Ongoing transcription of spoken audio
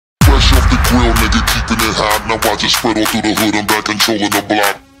grill, nigga, keeping it hot. Now watch it spread all through the hood, I'm back controlling the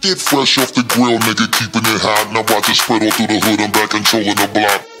block. Get fresh off the grill, nigga, keeping it hot. Now watch it spread all through the hood, I'm back controlling the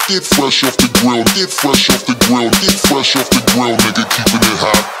block. Get fresh off the grill, get fresh off the grill, get fresh off the grill, nigga, keeping it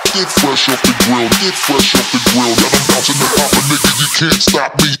hot. Get fresh off the grill, get fresh off the grill. Now I'm bouncing the hopper, nigga, you can't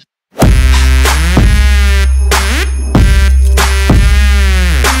stop me.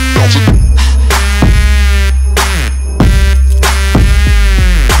 Bouncing.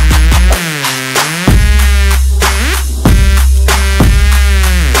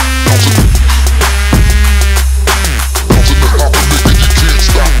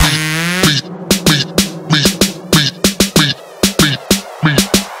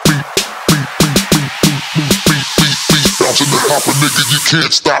 Hopper, nigga, you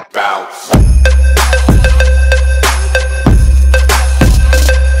can't stop. Bounce.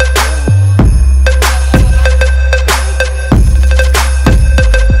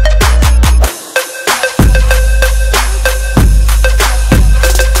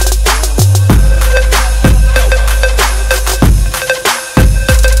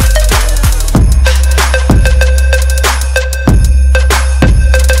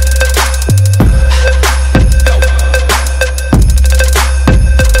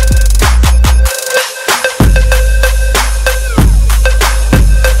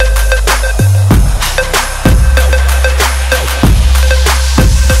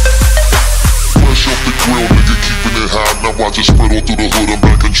 Watch it spread all through the hood, I'm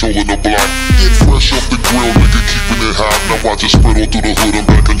back controlling the block. Get fresh off the grill, nigga, keeping it hot. Now watch it spread all through the hood, I'm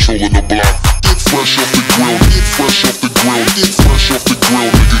back controlling the block. Get fresh off the grill, get fresh off the grill, get fresh off the grill,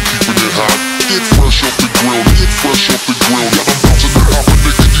 nigga, keeping it hot. Get fresh off the grill, get fresh off the grill. Now I'm bouncing the hopper,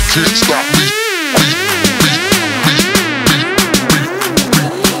 nigga, you can't stop me.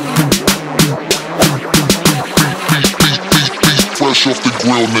 Fresh off the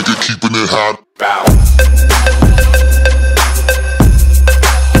grill, nigga, keeping it hot. Bow.